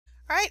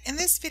Alright, in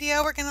this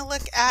video we're going to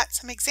look at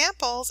some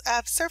examples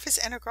of surface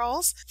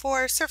integrals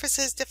for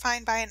surfaces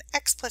defined by an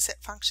explicit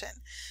function.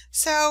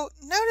 So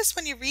notice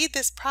when you read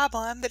this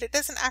problem that it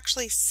doesn't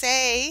actually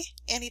say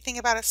anything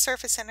about a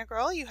surface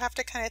integral. You have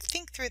to kind of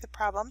think through the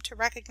problem to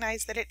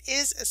recognize that it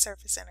is a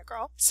surface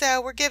integral. So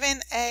we're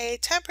given a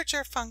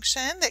temperature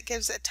function that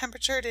gives a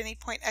temperature at any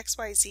point x,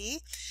 y, z,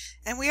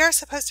 and we are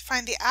supposed to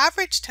find the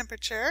average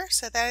temperature,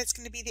 so that is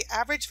going to be the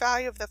average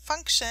value of the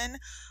function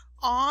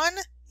on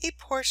a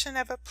portion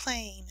of a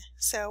plane,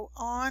 so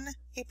on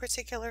a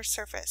particular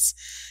surface.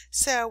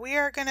 So we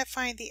are going to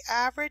find the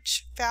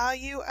average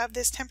value of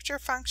this temperature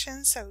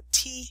function, so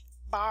T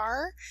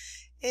bar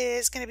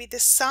is going to be the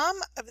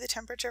sum of the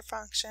temperature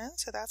function,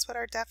 so that's what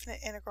our definite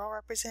integral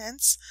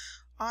represents,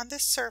 on the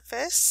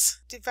surface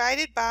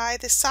divided by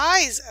the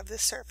size of the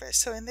surface.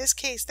 So in this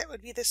case that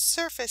would be the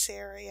surface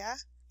area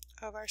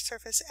of our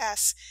surface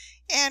S.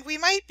 And we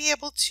might be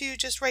able to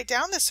just write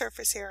down the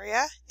surface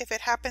area if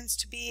it happens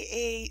to be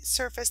a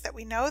surface that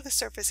we know the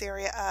surface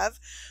area of.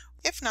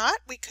 If not,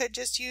 we could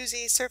just use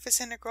a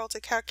surface integral to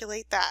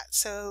calculate that.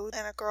 So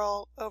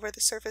integral over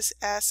the surface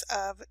S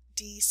of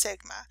d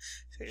sigma.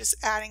 So we're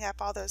just adding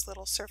up all those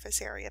little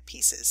surface area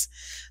pieces.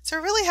 So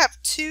we really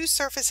have two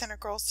surface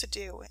integrals to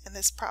do in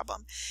this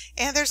problem.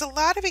 And there's a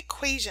lot of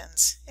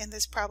equations in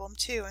this problem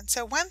too. And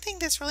so one thing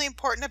that's really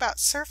important about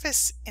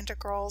surface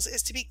integrals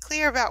is to be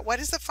clear about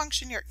what is the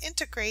function you're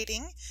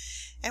integrating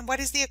and what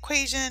is the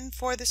equation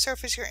for the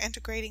surface you're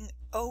integrating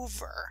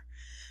over.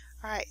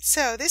 Alright,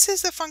 so this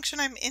is the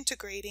function I'm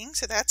integrating,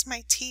 so that's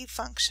my t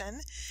function.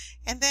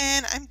 And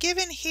then I'm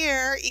given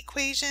here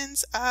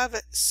equations of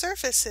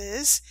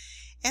surfaces,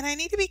 and I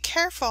need to be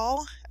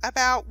careful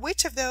about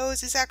which of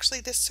those is actually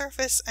the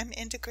surface I'm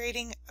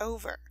integrating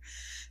over.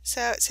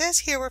 So it says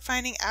here we're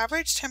finding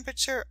average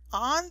temperature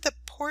on the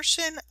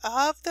portion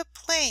of the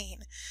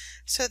plane.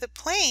 So the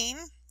plane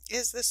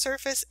is the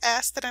surface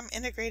S that I'm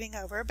integrating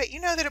over, but you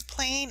know that a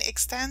plane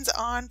extends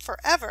on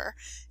forever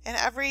in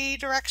every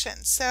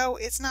direction, so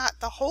it's not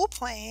the whole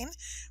plane.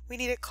 We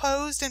need a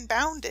closed and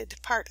bounded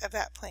part of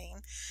that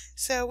plane.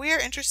 So we are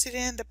interested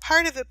in the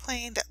part of the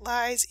plane that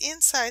lies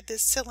inside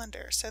this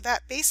cylinder, so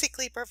that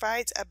basically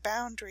provides a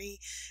boundary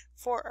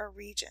for a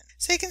region.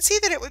 So you can see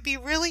that it would be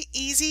really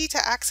easy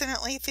to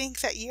accidentally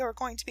think that you are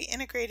going to be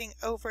integrating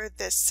over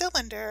this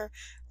cylinder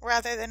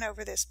rather than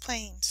over this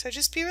plane. So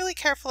just be really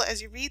careful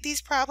as you read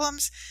these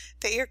problems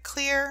that you're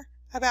clear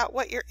about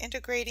what you're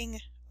integrating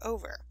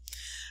over.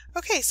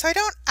 Okay, so I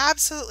don't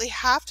absolutely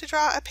have to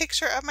draw a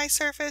picture of my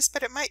surface,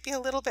 but it might be a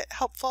little bit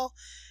helpful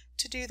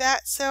to do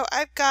that. So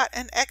I've got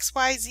an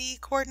XYZ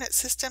coordinate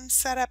system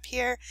set up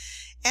here,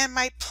 and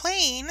my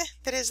plane,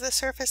 that is the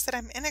surface that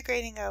I'm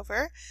integrating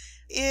over,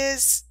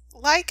 is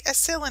like a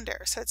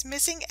cylinder. So it's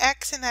missing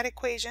x in that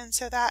equation,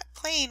 so that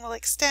plane will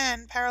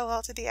extend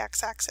parallel to the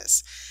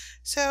x-axis.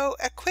 So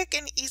a quick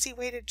and easy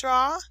way to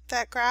draw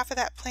that graph of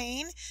that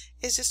plane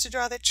is just to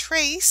draw the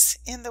trace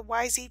in the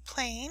YZ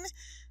plane.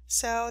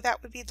 So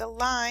that would be the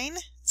line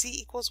z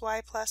equals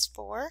y plus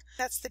 4.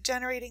 That's the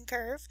generating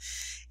curve.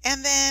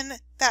 And then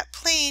that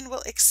plane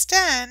will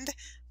extend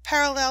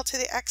parallel to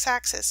the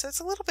x-axis. So it's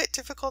a little bit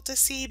difficult to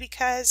see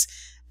because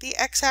the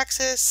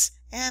x-axis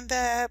and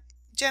the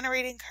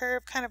generating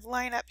curve kind of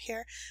line up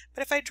here.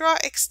 But if I draw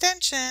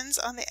extensions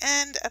on the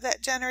end of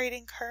that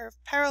generating curve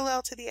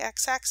parallel to the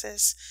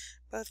x-axis,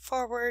 both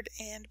forward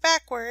and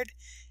backward,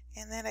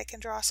 and then I can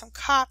draw some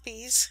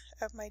copies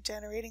of my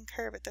generating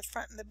curve at the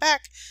front and the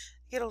back,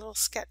 get a little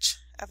sketch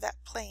of that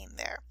plane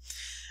there.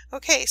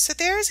 Okay, so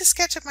there is a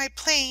sketch of my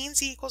plane,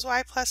 z equals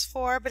y plus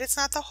 4, but it's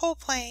not the whole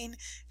plane,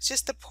 it's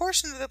just the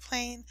portion of the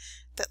plane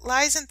that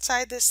lies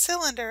inside this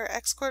cylinder,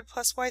 x squared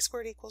plus y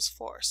squared equals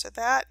 4. So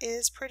that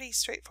is pretty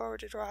straightforward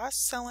to draw.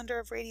 Cylinder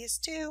of radius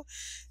 2,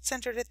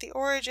 centered at the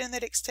origin,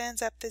 that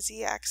extends up the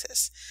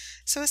z-axis.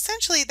 So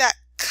essentially that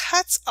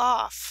cuts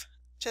off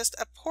just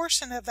a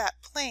portion of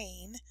that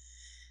plane,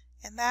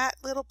 and that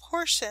little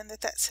portion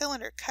that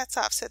cylinder cuts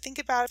off. So think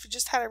about if you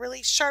just had a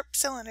really sharp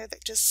cylinder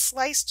that just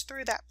sliced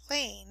through that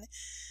plane,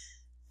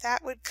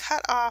 that would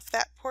cut off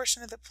that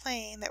portion of the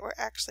plane that we're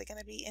actually going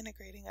to be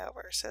integrating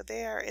over. So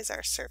there is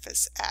our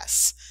surface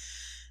S.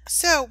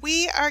 So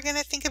we are going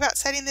to think about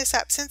setting this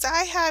up. Since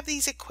I have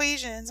these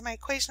equations, my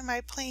equation of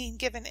my plane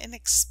given in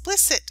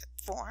explicit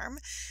form,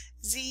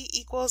 z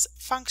equals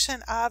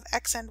function of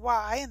x and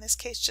y, in this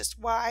case just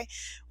y,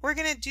 we're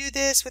going to do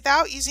this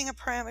without using a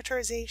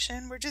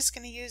parameterization. We're just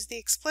going to use the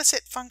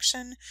explicit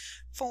function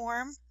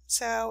form.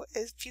 So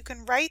if you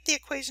can write the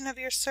equation of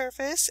your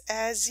surface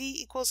as z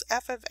equals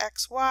f of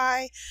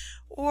xy,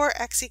 or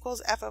x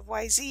equals f of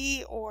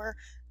yz, or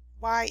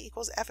y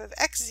equals f of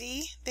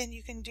xz, then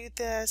you can do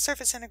the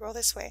surface integral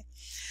this way.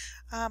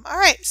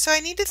 Alright, so I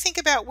need to think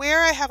about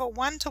where I have a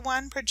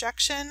one-to-one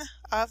projection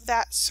of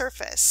that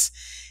surface.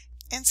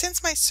 And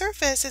since my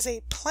surface is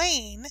a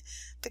plane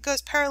that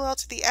goes parallel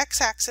to the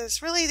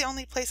x-axis, really the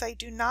only place I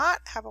do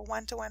not have a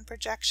one-to-one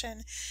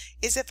projection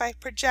is if I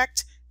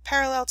project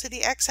parallel to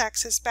the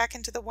x-axis back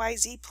into the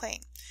YZ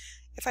plane.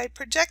 If I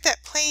project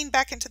that plane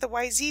back into the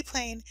YZ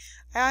plane,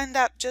 I end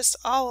up just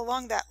all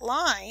along that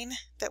line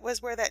that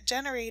was where that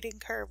generating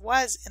curve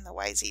was in the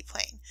YZ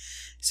plane.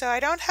 So I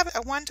don't have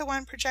a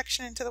one-to-one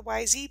projection into the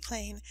YZ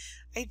plane.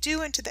 I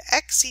do into the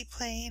XZ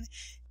plane,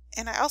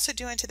 and I also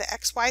do into the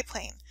XY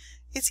plane.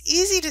 It's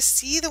easy to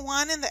see the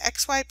one in the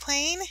XY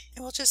plane. It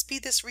will just be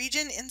this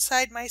region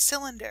inside my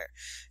cylinder.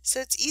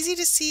 So it's easy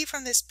to see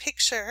from this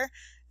picture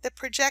the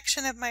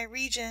projection of my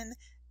region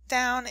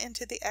down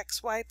into the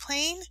XY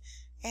plane.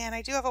 And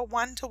I do have a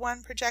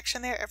one-to-one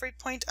projection there. Every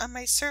point on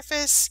my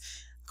surface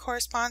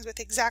corresponds with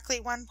exactly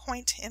one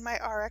point in my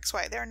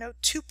RXY. There are no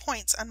 2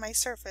 points on my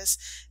surface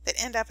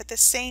that end up at the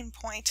same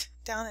point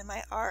down in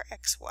my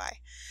RXY.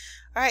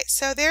 Alright,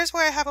 so there's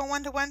where I have a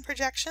one-to-one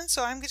projection.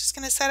 So I'm just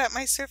going to set up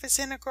my surface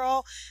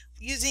integral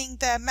using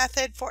the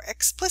method for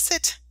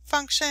explicit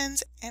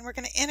functions, and we're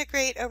going to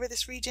integrate over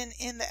this region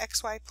in the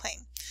XY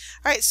plane.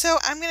 Alright, so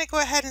I'm going to go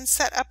ahead and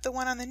set up the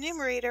one on the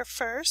numerator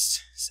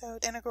first. So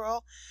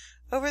integral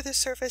over the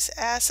surface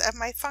S of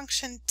my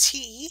function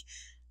t,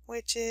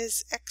 which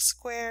is x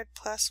squared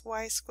plus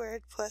y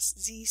squared plus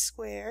z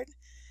squared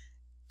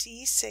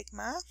d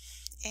sigma.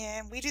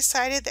 And we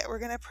decided that we're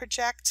going to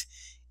project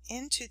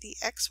into the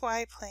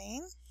xy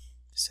plane.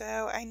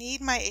 So I need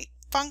my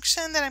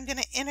function that I'm going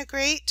to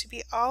integrate to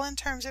be all in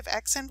terms of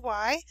x and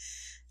y.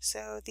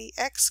 So the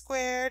x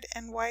squared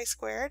and y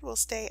squared will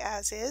stay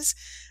as is,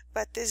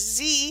 but this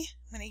z,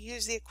 I'm going to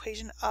use the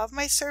equation of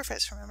my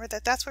surface. Remember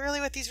that that's really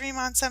what these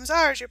Riemann sums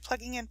are, is you're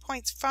plugging in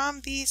points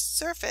from the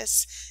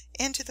surface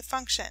into the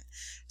function.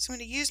 So I'm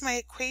going to use my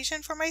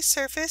equation for my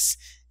surface,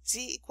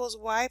 z equals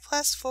y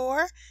plus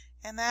 4,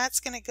 and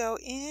that's going to go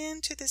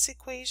into this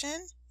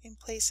equation in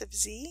place of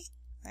z.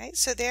 Right,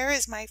 so there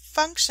is my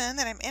function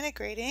that I'm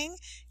integrating,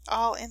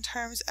 all in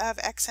terms of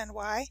x and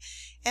y.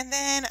 And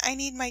then I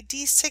need my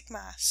d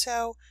sigma.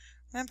 So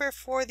remember,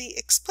 for the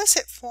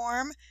explicit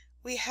form,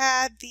 we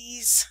had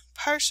these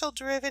partial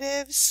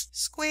derivatives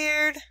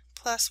squared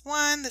plus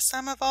 1, the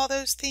sum of all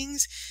those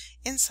things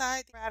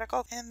inside the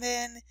radical, and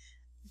then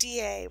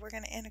dA, we're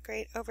going to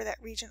integrate over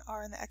that region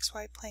R in the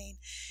xy plane.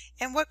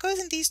 And what goes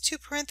in these two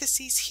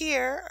parentheses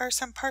here are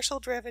some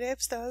partial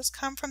derivatives. Those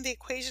come from the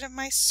equation of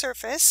my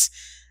surface,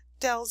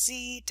 del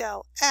z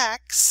del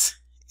x,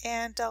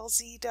 and del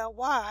z del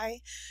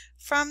y,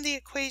 from the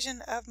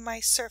equation of my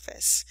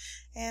surface.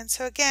 And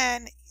so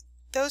again,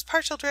 those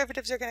partial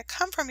derivatives are going to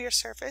come from your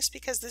surface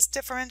because this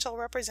differential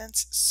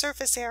represents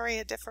surface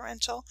area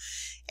differential,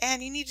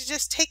 and you need to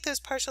just take those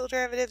partial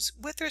derivatives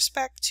with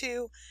respect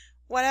to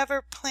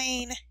whatever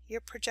plane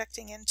you're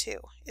projecting into.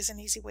 Is an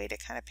easy way to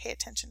kind of pay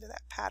attention to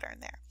that pattern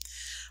there.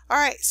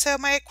 Alright, so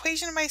my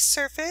equation of my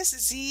surface,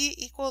 z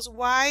equals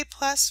y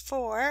plus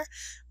 4.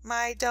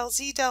 My del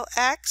z del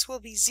x will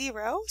be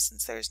 0,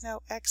 since there's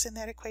no x in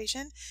that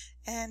equation,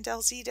 and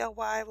del z del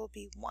y will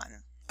be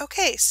 1.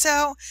 Okay,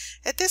 so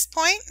at this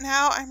point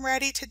now I'm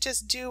ready to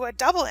just do a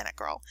double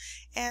integral.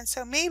 And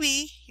so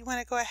maybe you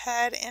want to go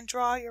ahead and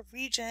draw your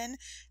region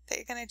that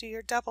you're going to do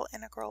your double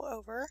integral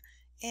over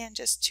in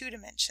just 2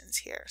 dimensions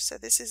here. So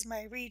this is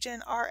my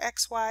region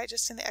RXY,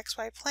 just in the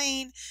XY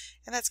plane,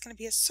 and that's going to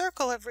be a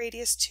circle of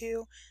radius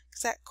 2,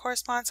 because that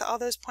corresponds to all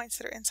those points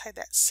that are inside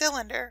that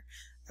cylinder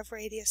of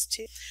radius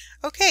 2.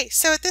 Okay,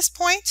 so at this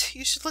point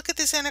you should look at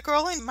this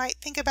integral and you might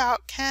think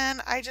about,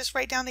 can I just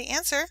write down the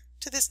answer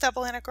to this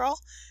double integral?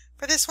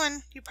 For this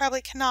one you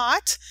probably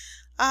cannot.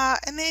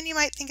 And then you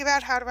might think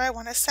about, how do I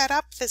want to set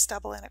up this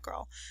double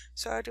integral?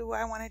 So do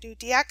I want to do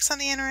dx on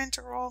the inner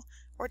integral,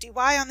 or dy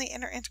on the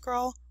inner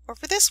integral? Or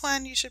for this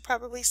one, you should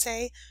probably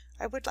say,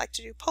 I would like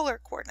to do polar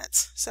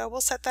coordinates. So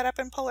we'll set that up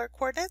in polar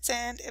coordinates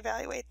and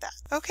evaluate that.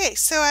 Okay,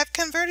 so I've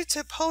converted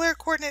to polar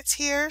coordinates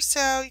here.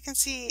 So you can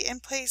see in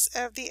place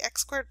of the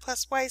x squared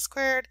plus y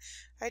squared,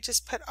 I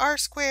just put r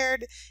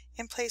squared.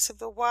 In place of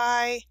the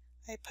y,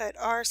 I put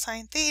r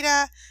sine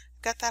theta.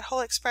 I've got that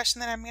whole expression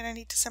that I'm going to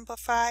need to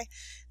simplify.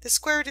 The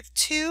square root of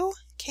 2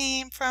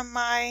 came from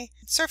my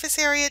surface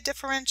area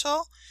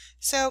differential.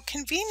 So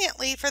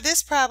conveniently for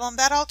this problem,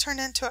 that all turned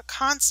into a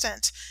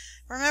constant.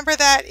 Remember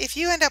that if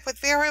you end up with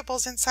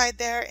variables inside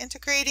there,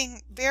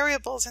 integrating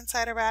variables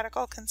inside a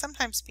radical can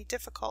sometimes be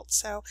difficult.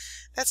 So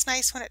that's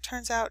nice when it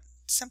turns out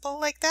simple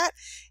like that.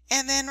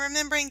 And then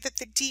remembering that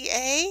the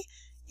dA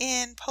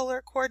in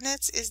polar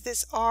coordinates is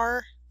this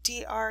r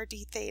dr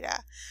d theta.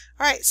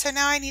 Alright, so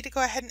now I need to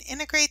go ahead and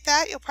integrate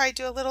that. You'll probably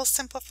do a little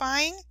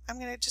simplifying. I'm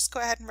going to just go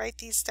ahead and write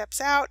these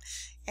steps out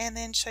and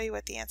then show you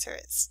what the answer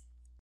is.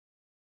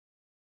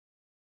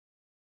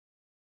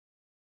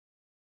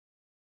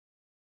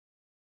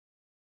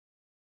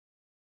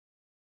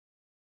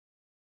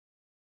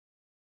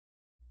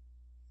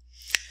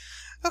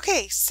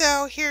 Okay,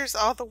 so here's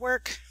all the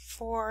work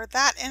for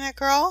that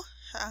integral.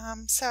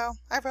 So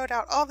I wrote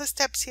out all the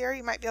steps here.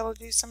 You might be able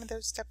to do some of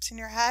those steps in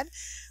your head.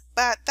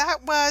 But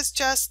that was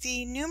just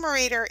the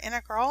numerator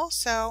integral.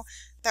 So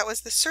that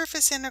was the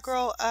surface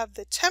integral of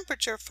the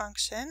temperature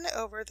function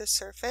over the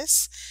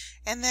surface.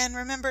 And then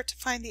remember, to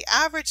find the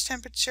average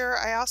temperature,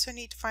 I also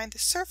need to find the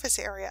surface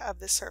area of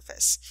the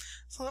surface.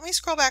 So let me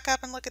scroll back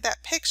up and look at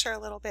that picture a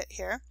little bit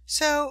here.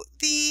 So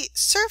the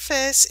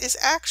surface is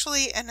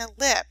actually an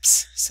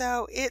ellipse.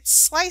 So it's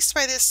sliced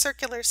by this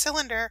circular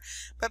cylinder,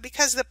 but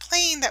because the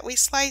plane that we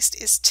sliced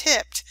is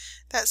tipped,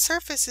 that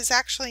surface is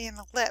actually an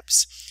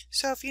ellipse.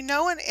 So if you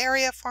know an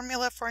area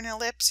formula for an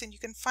ellipse and you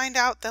can find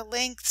out the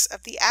lengths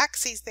of the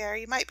axes there,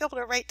 you might be able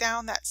to write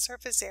down that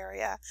surface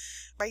area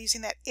by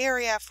using that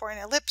area for an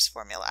ellipse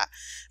formula.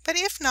 But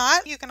if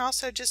not, you can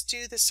also just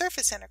do the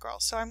surface integral.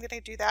 So I'm going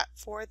to do that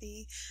for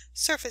the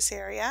surface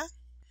area.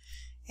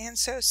 And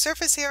so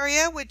surface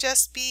area would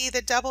just be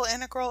the double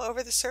integral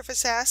over the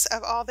surface S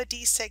of all the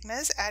d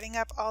sigmas, adding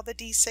up all the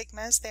d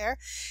sigmas there.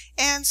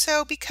 And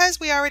so because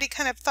we already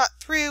kind of thought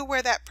through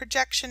where that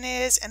projection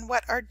is and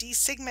what our d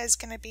sigma is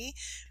going to be,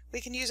 we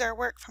can use our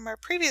work from our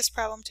previous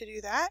problem to do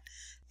that.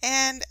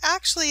 And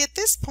actually at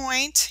this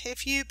point,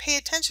 if you pay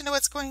attention to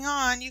what's going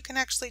on, you can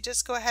actually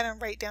just go ahead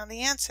and write down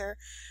the answer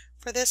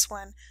for this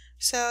one.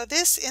 So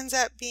this ends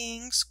up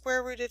being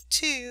square root of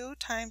 2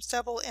 times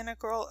double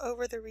integral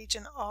over the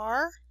region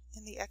R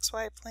in the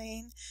xy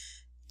plane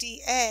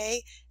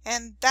dA,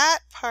 and that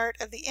part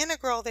of the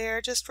integral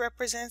there just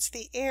represents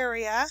the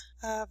area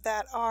of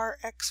that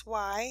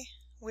RXY,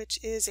 which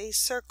is a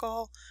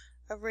circle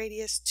of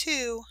radius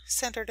 2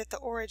 centered at the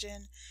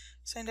origin.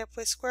 So I end up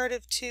with square root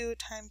of 2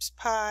 times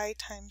pi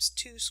times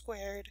 2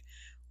 squared,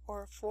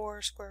 or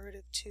 4 square root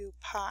of 2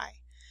 pi.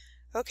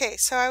 Okay,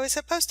 so I was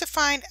supposed to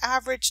find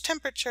average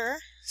temperature,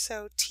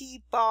 so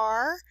T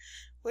bar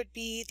would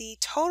be the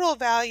total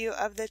value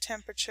of the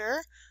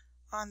temperature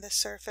on the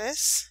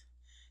surface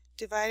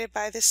divided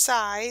by the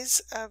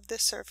size of the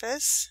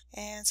surface,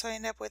 and so I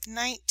end up with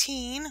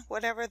 19,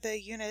 whatever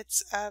the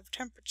units of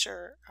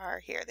temperature are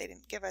here. They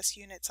didn't give us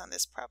units on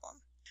this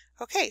problem.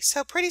 Okay,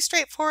 so pretty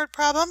straightforward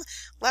problem.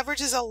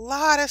 Leverages a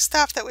lot of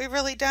stuff that we've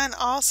really done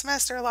all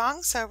semester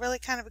long, so really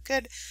kind of a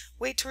good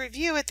way to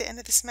review at the end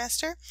of the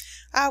semester.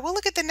 We'll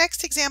look at the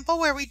next example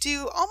where we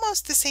do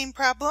almost the same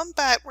problem,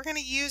 but we're going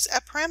to use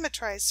a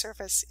parametrized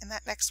surface in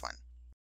that next one.